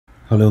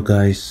Hello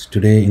guys,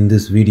 today in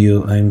this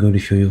video I am going to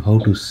show you how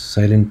to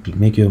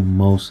make your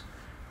mouse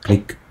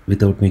click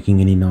without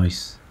making any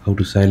noise. How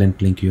to silent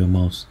click your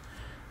mouse.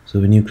 So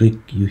when you click,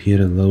 you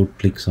hear a loud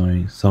click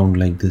sound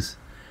like this,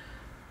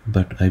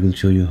 but I will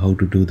show you how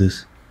to do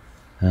this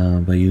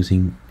by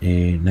using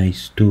a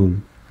nice tool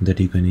that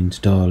you can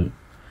install.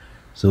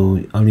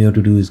 So all you have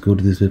to do is go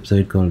to this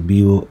website called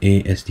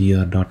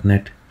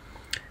boastr.net,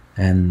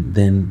 and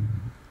then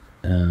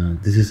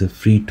this is a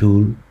free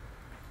tool,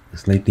 a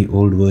slightly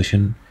old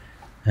version,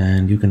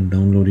 and you can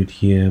download it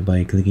here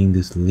by clicking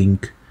this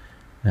link,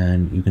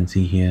 and you can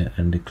see here,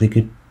 and click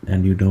it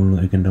and you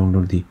can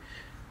download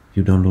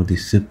the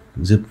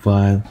zip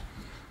file.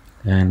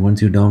 And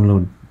once you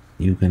download,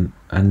 you can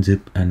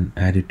unzip and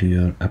add it to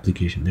your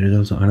application. There is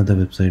also another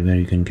website where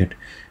you can get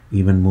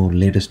even more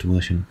latest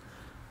version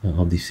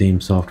of the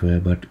same software,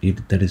 but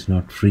that is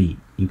not free.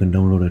 You can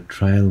download a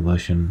trial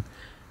version.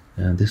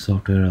 This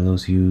software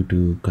allows you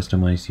to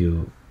customize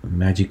your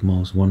Magic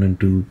Mouse 1 and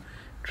 2,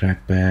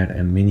 trackpad,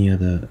 and many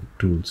other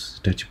tools,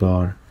 touch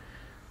bar.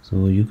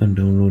 So you can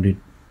download it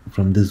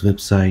from this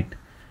website.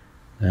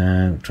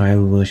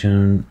 Trial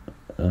version,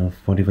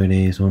 45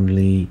 days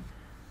only,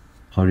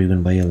 or you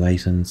can buy a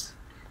license.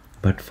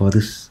 But for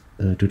this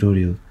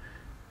tutorial,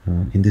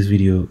 in this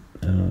video,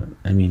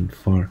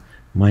 for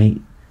my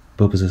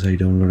purposes, I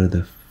downloaded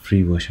the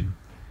free version.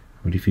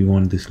 But if you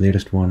want this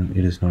latest one,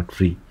 it is not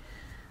free.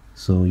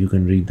 So you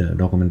can read the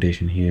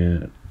documentation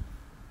here,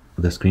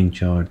 the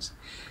screenshots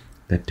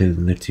that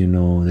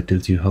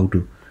tells you how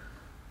to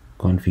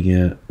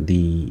configure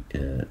the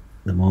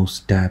mouse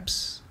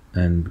taps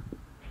and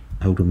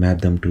how to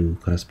map them to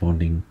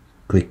corresponding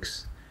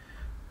clicks.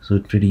 So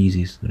it's pretty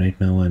easy. So right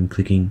now I'm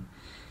clicking,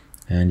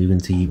 and you can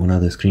see one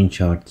of the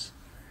screenshots,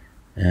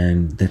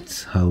 and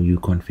that's how you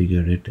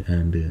configure it.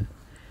 And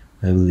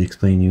I will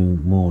explain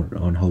you more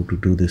on how to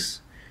do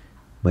this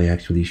by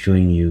actually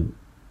showing you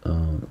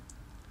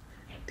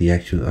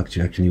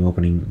actually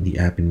opening the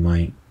app in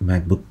my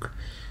MacBook.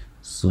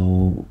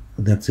 So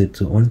that's it.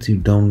 So once you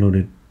download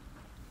it,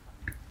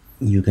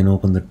 you can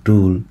open the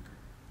tool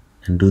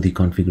and do the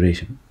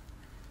configuration.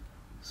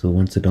 So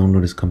once the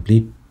download is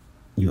complete,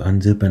 you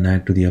unzip and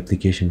add to the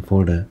application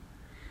folder.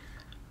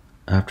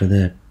 After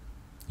that,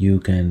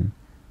 you can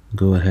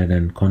go ahead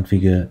and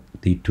configure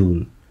the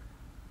tool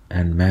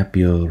and map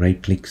your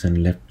right clicks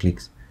and left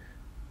clicks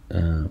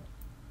to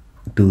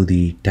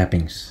the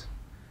tappings.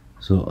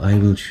 So I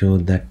will show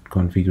that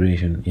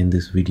configuration in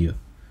this video.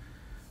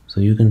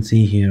 So you can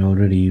see here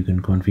already you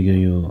can configure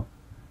your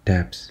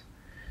taps.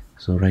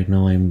 So right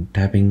now I'm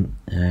tapping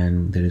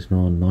and there is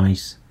no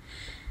noise.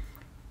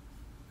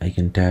 I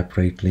can tap,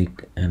 right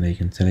click, and I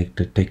can select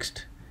the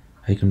text.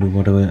 I can do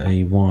whatever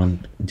I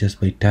want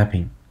just by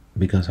tapping,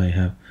 because I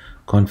have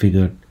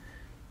configured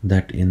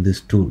that in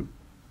this tool.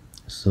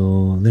 So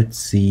let's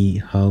see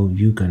how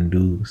you can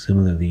do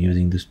similarly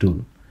using this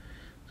tool.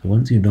 So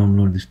once you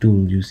download this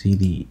tool, you see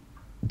the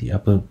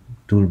upper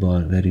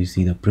toolbar where you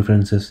see the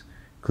preferences.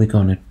 Click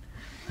on it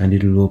and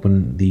it will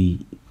open the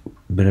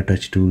Better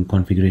Touch tool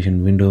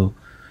configuration window,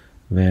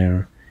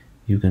 where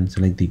you can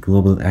select the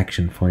global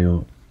action for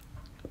your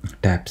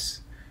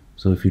taps.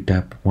 So if you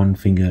tap one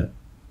finger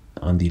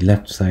on the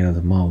left side of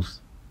the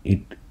mouse,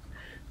 it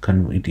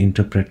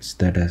interprets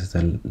that as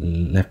the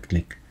left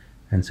click,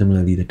 and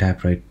similarly the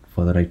tap right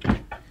for the right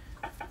click.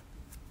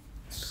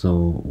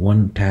 So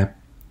one tap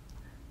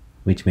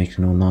which makes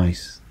no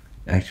noise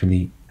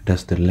actually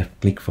does the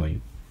left click for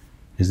you.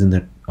 Isn't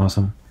that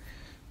awesome?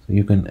 So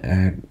you can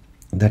add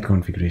that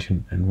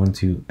configuration, and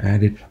once you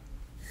add it,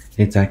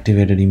 it's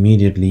activated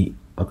immediately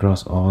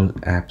across all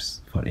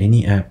apps. For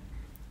any app,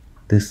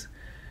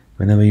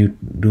 whenever you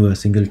do a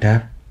single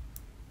tap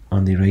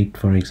on the right,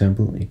 for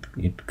example, it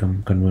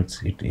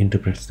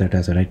interprets that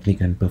as a right click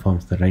and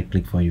performs the right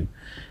click for you.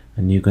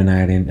 And you can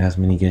add in as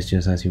many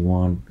gestures as you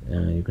want.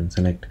 You can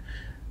select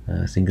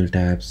single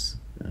taps,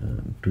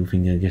 two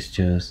finger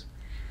gestures,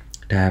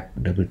 tap,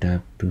 double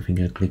tap, two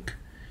finger click.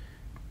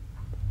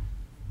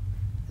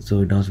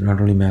 So it does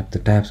not only map the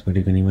taps, but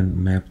you can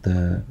even map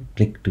the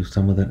click to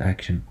some other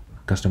action,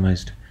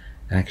 customized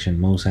action,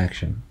 mouse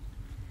action,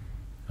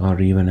 or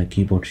even a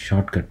keyboard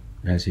shortcut,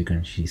 as you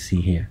can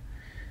see here.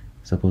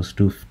 Suppose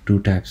two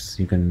taps,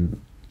 you can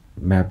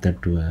map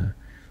that to a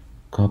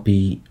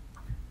copy.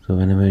 So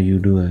whenever you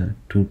do a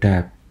two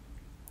tap,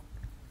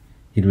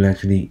 it will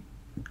actually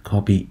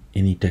copy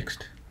any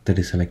text that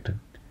is selected.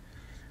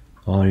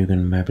 Or you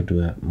can map it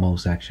to a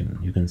mouse action.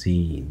 You can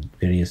see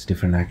various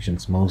different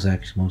actions: mouse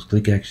action, mouse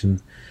click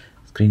actions,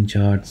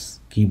 screenshots,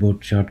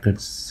 keyboard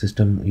shortcuts,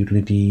 system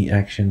utility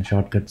action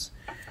shortcuts.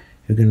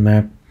 You can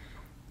map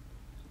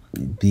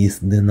these.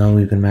 Then now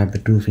you can map the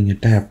two finger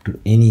tap to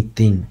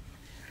anything.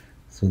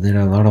 So there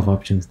are a lot of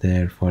options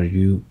there for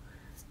you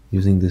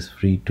using this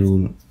free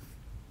tool.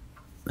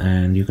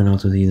 And you can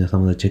also see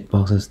some of the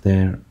checkboxes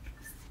there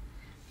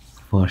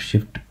for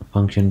shift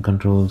function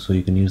control. So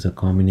you can use a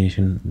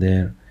combination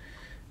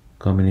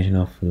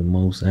of the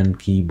mouse and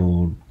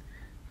keyboard.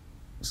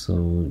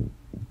 So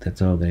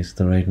that's all guys.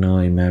 So right now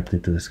I mapped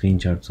it to the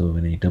screenshot, so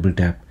when I double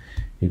tap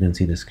you can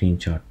see the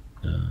screenshot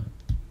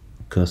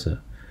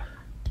cursor.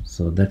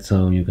 So that's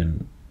how you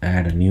can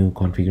add a new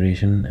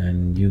configuration,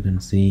 and you can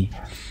see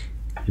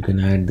you can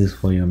add this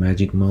for your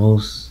magic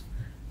mouse,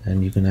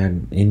 and you can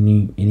add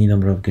any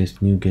number of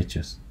new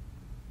gestures.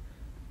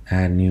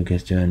 Add new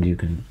gesture, and you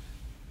can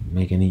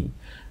make any,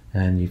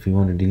 and if you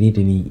want to delete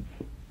any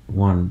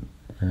one,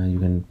 you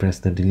can press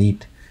the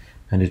delete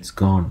and it's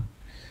gone.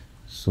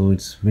 So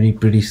it's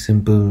pretty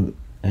simple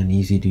and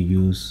easy to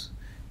use,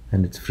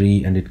 and it's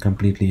free, and it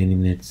completely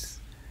eliminates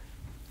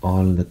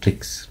all the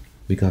clicks,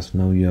 because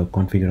now you have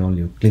configured all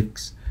your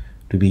clicks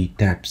to be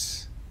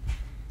taps.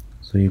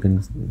 So you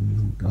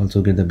can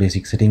also get the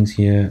basic settings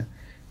here,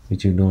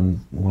 which you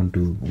don't want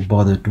to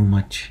bother too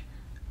much.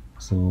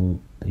 So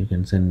you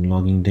can send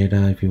logging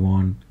data if you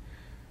want,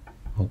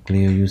 or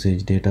clear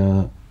usage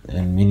data,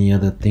 and many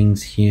other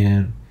things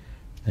here.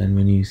 And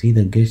when you see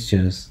the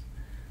gestures,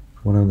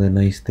 one of the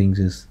nice things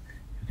is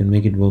you can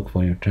make it work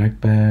for your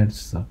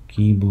trackpads or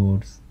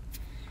keyboards,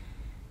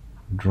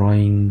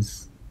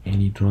 drawings,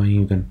 any drawing.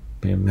 You can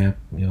map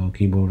your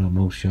keyboard or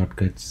mouse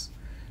shortcuts,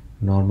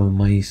 normal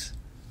mice,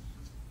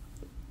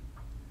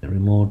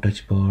 remote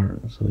touch bar.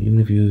 So even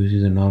if you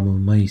use a normal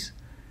mice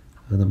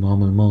or the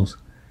normal mouse,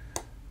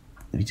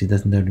 which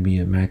doesn't have to be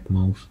a Mac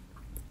mouse,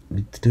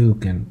 it still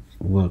can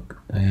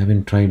work. I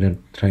haven't tried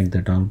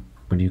that out,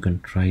 but you can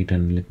try it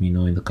and let me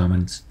know in the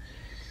comments.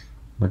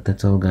 But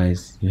that's all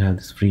guys. You have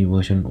this free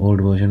version.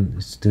 Old version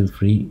is still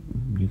free.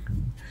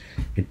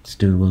 It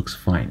still works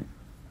fine.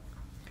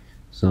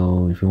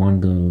 So if you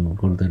want to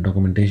go to the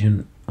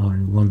documentation, or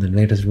you want the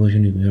latest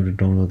version, you have to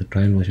download the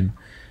trial version,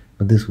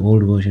 but this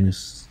old version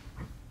is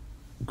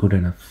good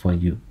enough for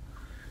you.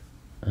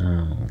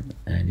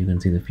 And you can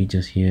see the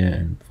features here,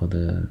 and for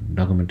the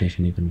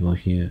documentation you can go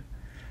here.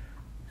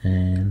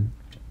 And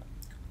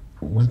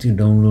once you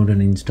download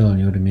and install,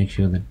 you have to make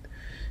sure that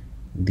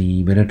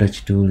the Better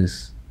Touch tool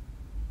is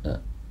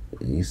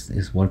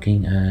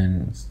working,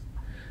 and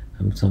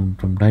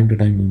from time to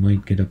time you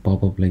might get a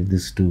pop-up like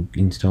this to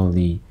install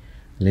the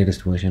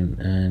latest version,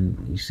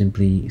 and you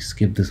simply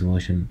skip this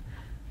version,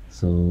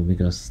 so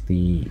because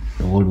the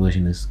old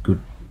version is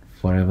good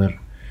forever.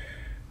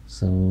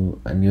 So,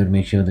 and you have to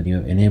make sure that you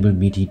have enabled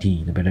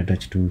BTT, the Better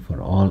Touch tool,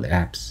 for all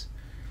apps.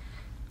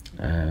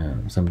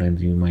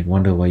 Sometimes you might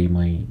wonder why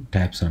my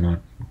taps are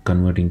not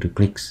converting to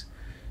clicks.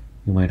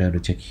 You might have to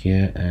check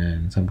here,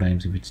 and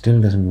sometimes if it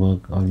still doesn't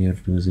work, all you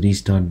have to do is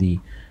restart the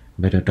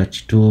Better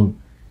Touch tool,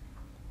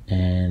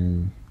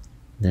 and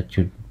that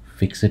should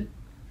fix it.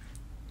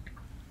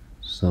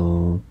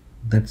 So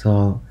that's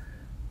all.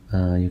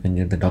 You can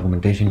get the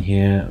documentation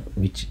here,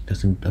 which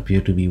doesn't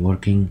appear to be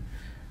working,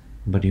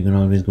 but you can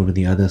always go to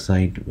the other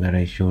site where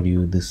I showed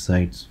you, this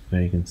site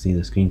where you can see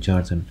the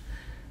screenshots and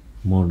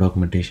more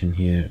documentation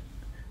here.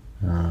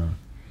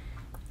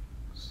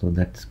 So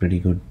that's pretty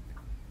good.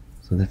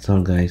 So that's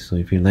all guys. So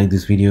if you like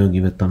this video,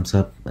 give a thumbs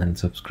up and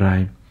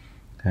subscribe,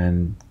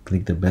 and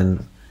click the bell,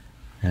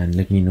 and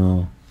let me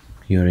know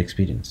your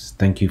experience.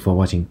 Thank you for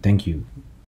watching. Thank you.